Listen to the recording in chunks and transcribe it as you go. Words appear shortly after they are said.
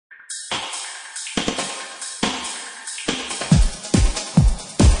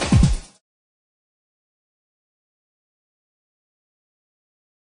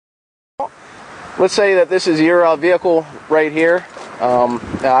let's say that this is your vehicle right here.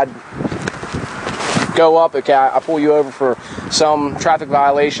 I'd go up, okay, I pull you over for some traffic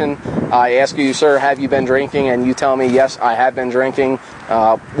violation. I ask you, sir, have you been drinking? And you tell me, yes, I have been drinking.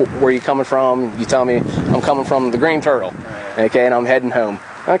 Where are you coming from? You tell me, I'm coming from the Green Turtle, okay, and I'm heading home.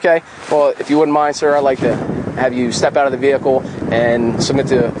 Okay, well, if you wouldn't mind, sir, I'd like to have you step out of the vehicle and submit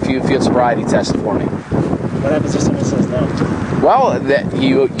to a few field sobriety tests for me. What happens if someone says no? Well,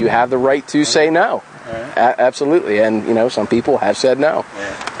 you have the right to say no. Absolutely, and you know, some people have said no.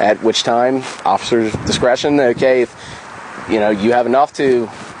 At which time, officer's discretion. Okay, if you know you have enough to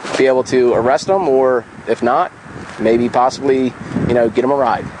be able to arrest them, or if not, maybe possibly get them a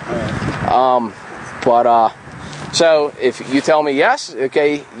ride. So if you tell me yes,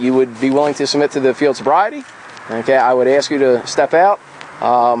 okay, you would be willing to submit to the field sobriety. Okay, I would ask you to step out,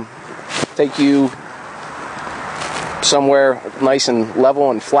 take you somewhere nice and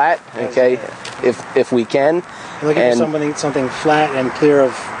level and flat. Okay, if we can. You're looking for something flat and clear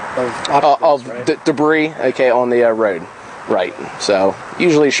of obstacles, right? Debris. Okay, on the road. Right. So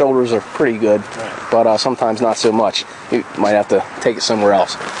usually shoulders are pretty good, but sometimes not so much. You might have to take it somewhere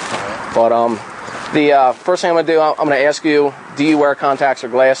else. But the first thing I'm going to do, I'm going to ask you, do you wear contacts or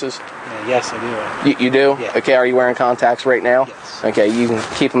glasses? Yes, I do. You do? Yeah. Okay, are you wearing contacts right now? Yes. Okay, you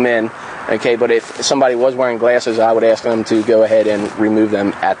can keep them in. Okay, but if somebody was wearing glasses, I would ask them to go ahead and remove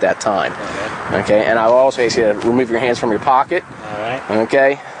them at that time. Okay, and I will also ask you to remove your hands from your pocket. All right.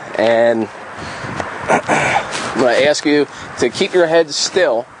 Okay, and I'm going to ask you to keep your head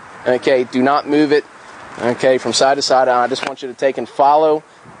still. Okay, do not move it. Okay, from side to side. I just want you to take and follow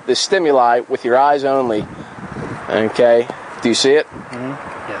the stimuli with your eyes only. Okay, do you see it?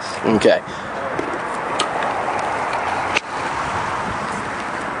 Yes. Okay.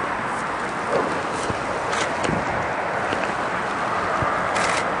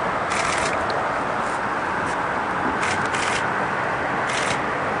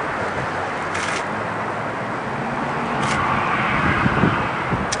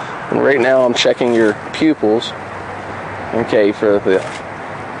 And right now I'm checking your pupils, okay, for the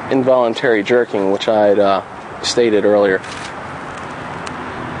involuntary jerking, which I had stated earlier.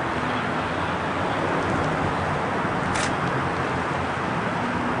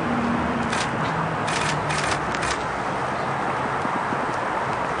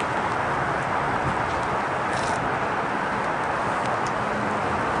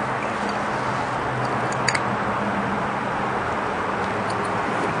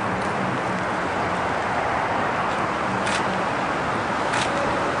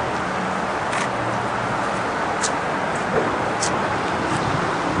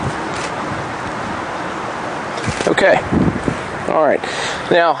 Okay. All right.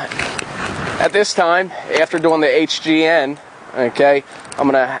 Now, at this time, after doing the HGN, okay,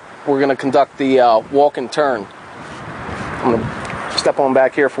 we're gonna conduct the walk and turn. I'm gonna step on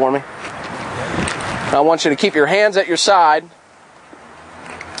back here for me. Now, I want you to keep your hands at your side.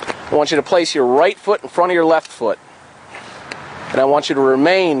 I want you to place your right foot in front of your left foot, and I want you to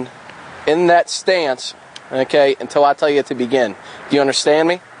remain in that stance, okay, until I tell you to begin. Do you understand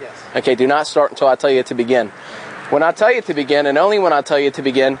me? Yes. Okay. Do not start until I tell you to begin. When I tell you to begin, and only when I tell you to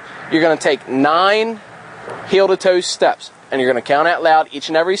begin, you're going to take 9 heel-to-toe steps, and you're going to count out loud each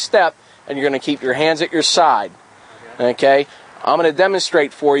and every step, and you're going to keep your hands at your side. Okay? I'm going to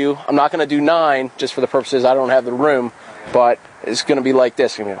demonstrate for you. I'm not going to do 9 just for the purposes I don't have the room, but it's going to be like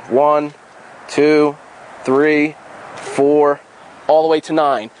this. 1, 2, 3, 4, all the way to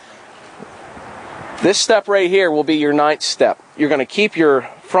 9. This step right here will be your 9th step. You're going to keep your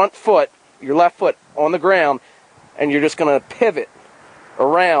front foot, your left foot, on the ground, and you're just going to pivot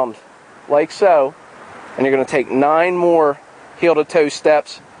around like so, and you're going to take 9 more heel-to-toe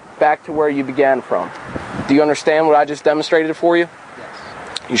steps back to where you began from. Do you understand what I just demonstrated for you?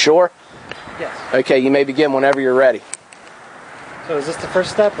 Yes. You sure? Yes. Okay, you may begin whenever you're ready. So is this the first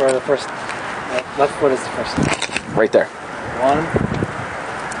step, or the first left foot is the first step? Right there. 1,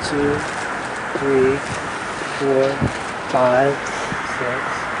 2, 3, 4, 5,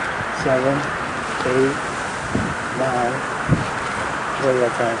 6, 7, 8, 9. What is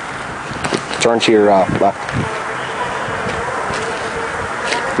that time? Turn to your left.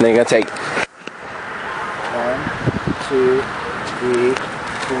 And then you're going to take 1, 2, 3,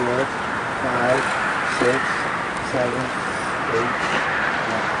 4, 5, 6, 7, 8,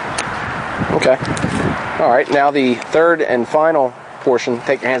 9. Okay. All right. Now the third and final portion,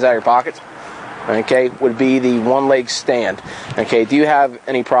 take your hands out of your pockets, okay, would be the one-leg stand. Okay. Do you have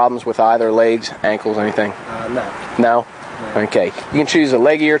any problems with either legs, ankles, anything? No. No? Okay. You can choose a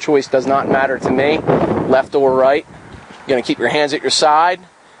leg of your choice. Does not matter to me, left or right. You're going to keep your hands at your side,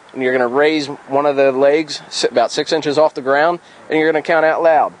 and you're going to raise one of the legs about 6 inches off the ground, and you're going to count out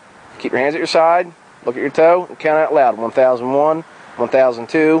loud. Keep your hands at your side, look at your toe, and count out loud. 1001,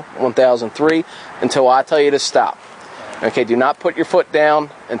 1002, 1003, until I tell you to stop. Okay, do not put your foot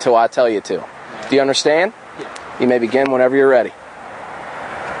down until I tell you to. Do you understand? Yeah. You may begin whenever you're ready.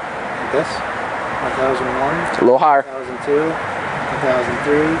 Like this. 1001. A little higher. 1002.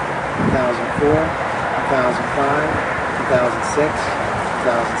 1003. 1004. 1005. 2006.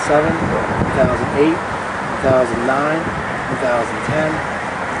 2007. 2008. 2009. 2010.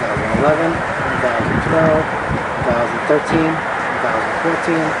 2011. 2012. 2013.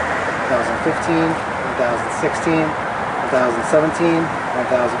 2014. 2015. 2016. 2017,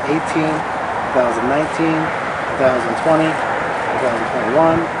 2018, 2019, 2020,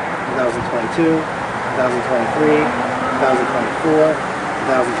 2021, 2022, 2023, 2024,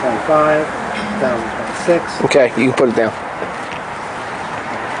 2025, 2026. Okay, you can put it down.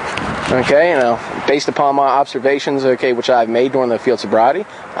 Okay, based upon my observations, okay, which I've made during the field sobriety,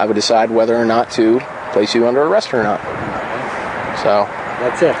 I would decide whether or not to place you under arrest or not. So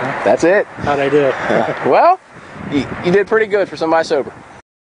that's it, huh? That's it. How'd I do? Well, you did pretty good for somebody sober.